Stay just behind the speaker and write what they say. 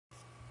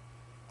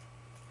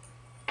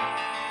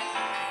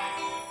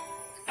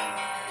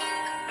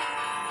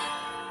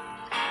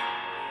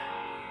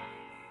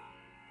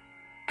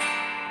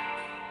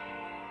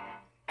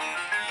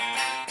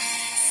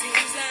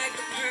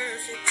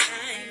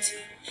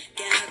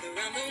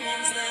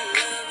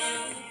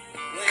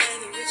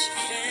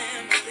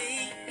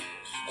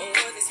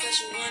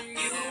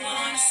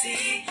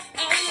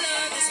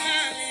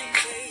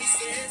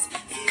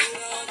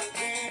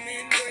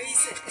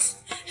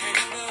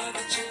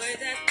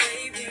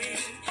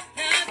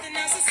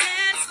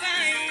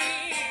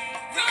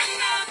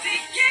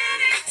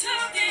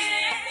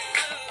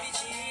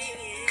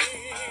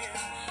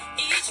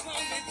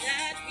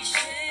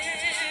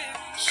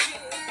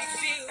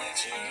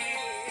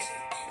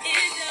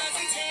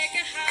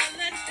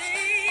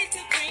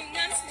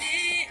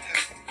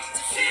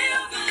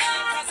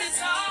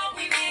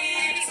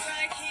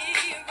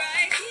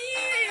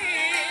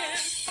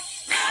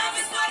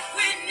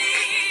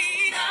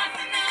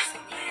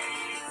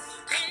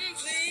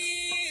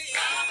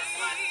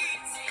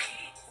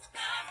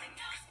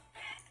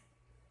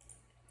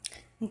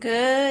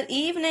Good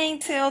evening,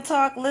 Tail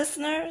Talk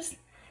listeners.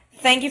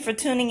 Thank you for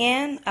tuning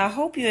in. I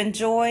hope you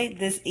enjoyed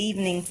this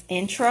evening's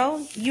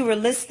intro. You were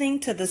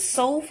listening to the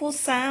soulful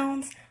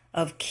sounds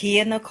of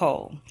Kia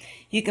Nicole.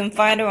 You can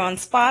find her on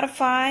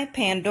Spotify,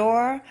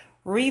 Pandora,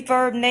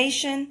 Reverb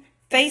Nation,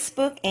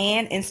 Facebook,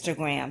 and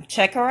Instagram.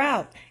 Check her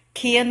out,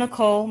 Kia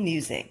Nicole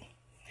Music.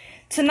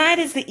 Tonight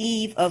is the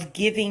eve of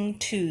Giving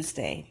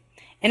Tuesday,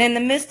 and in the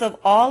midst of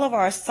all of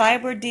our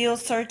cyber deal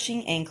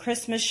searching and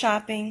Christmas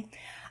shopping,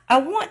 I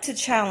want to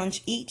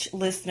challenge each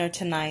listener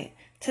tonight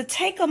to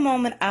take a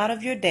moment out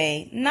of your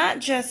day, not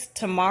just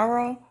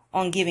tomorrow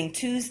on Giving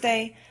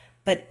Tuesday,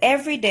 but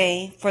every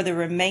day for the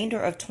remainder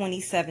of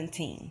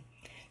 2017.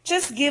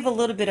 Just give a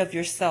little bit of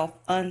yourself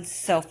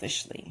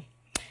unselfishly.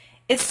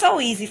 It's so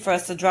easy for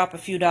us to drop a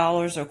few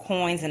dollars or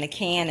coins in a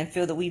can and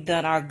feel that we've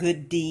done our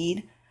good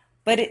deed,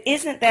 but it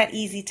isn't that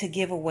easy to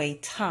give away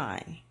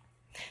time.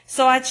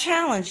 So I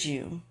challenge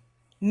you,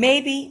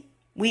 maybe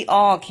we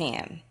all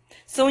can.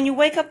 So when you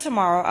wake up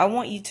tomorrow, I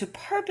want you to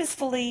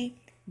purposefully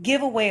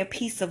give away a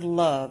piece of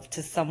love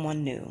to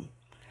someone new.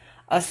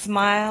 A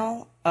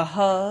smile, a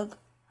hug,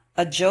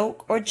 a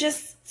joke, or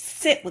just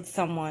sit with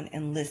someone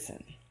and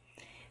listen.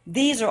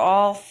 These are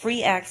all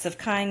free acts of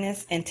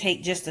kindness and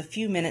take just a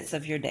few minutes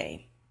of your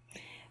day.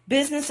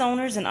 Business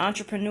owners and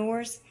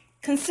entrepreneurs,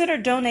 consider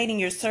donating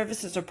your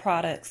services or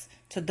products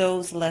to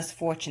those less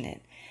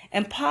fortunate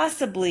and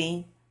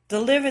possibly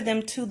deliver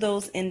them to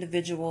those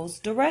individuals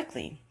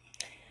directly.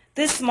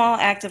 This small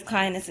act of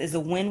kindness is a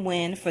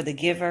win-win for the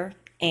giver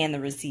and the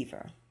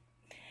receiver.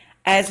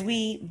 As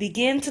we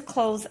begin to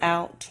close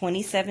out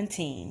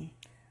 2017,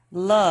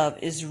 love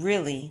is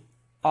really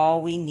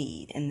all we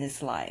need in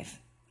this life.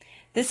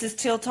 This is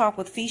Till Talk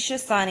with Fisha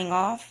signing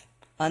off.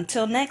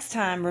 Until next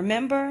time,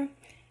 remember,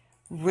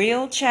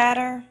 real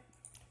chatter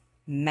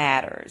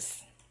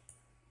matters.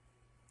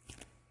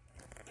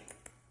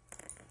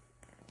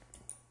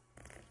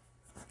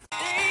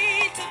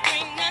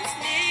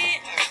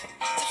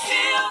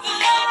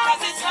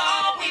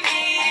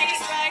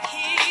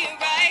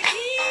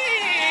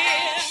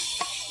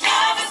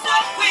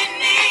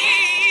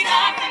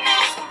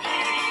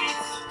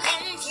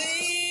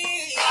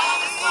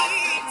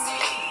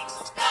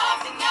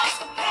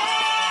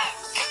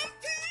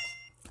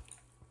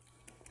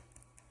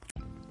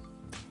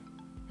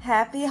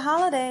 Happy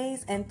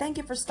holidays, and thank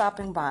you for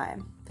stopping by.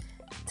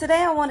 Today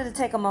I wanted to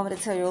take a moment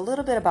to tell you a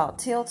little bit about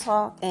Till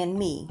Talk and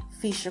me,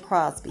 Fisha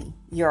Crosby,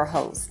 your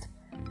host.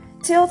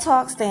 Till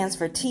Talk stands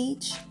for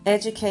Teach,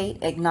 Educate,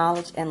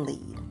 Acknowledge, and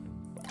Lead.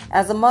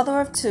 As a mother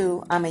of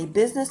two, I'm a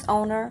business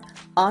owner,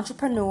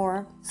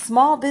 entrepreneur,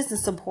 small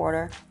business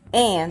supporter,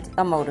 and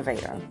a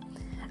motivator.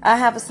 I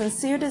have a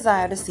sincere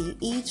desire to see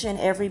each and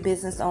every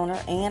business owner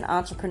and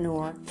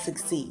entrepreneur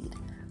succeed.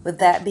 With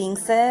that being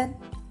said,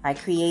 I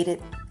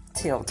created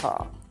Till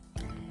Talk.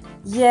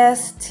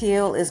 Yes,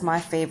 teal is my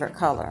favorite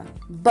color,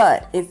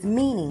 but its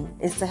meaning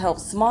is to help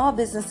small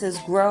businesses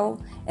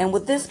grow, and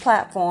with this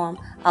platform,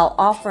 I'll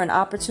offer an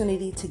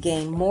opportunity to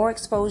gain more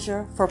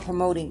exposure for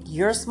promoting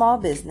your small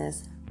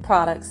business,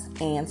 products,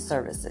 and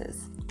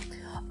services.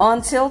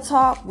 On Till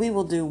Talk, we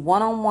will do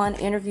one-on-one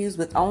interviews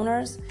with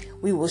owners,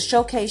 we will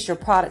showcase your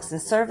products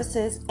and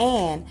services,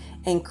 and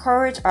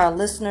encourage our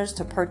listeners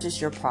to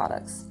purchase your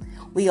products.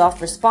 We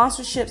offer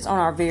sponsorships on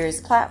our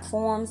various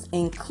platforms,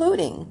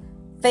 including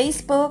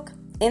Facebook,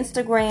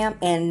 Instagram,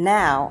 and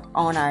now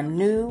on our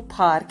new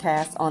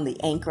podcast on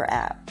the Anchor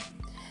app.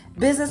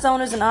 Business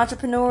owners and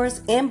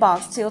entrepreneurs,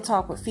 inbox Till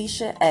Talk with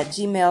Fisha at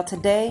Gmail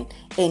today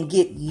and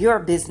get your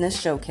business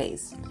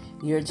showcased.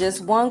 You're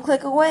just one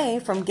click away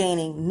from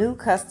gaining new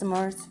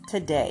customers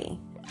today.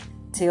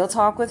 Till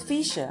Talk with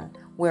Fisha,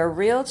 where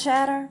real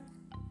chatter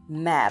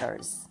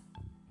matters.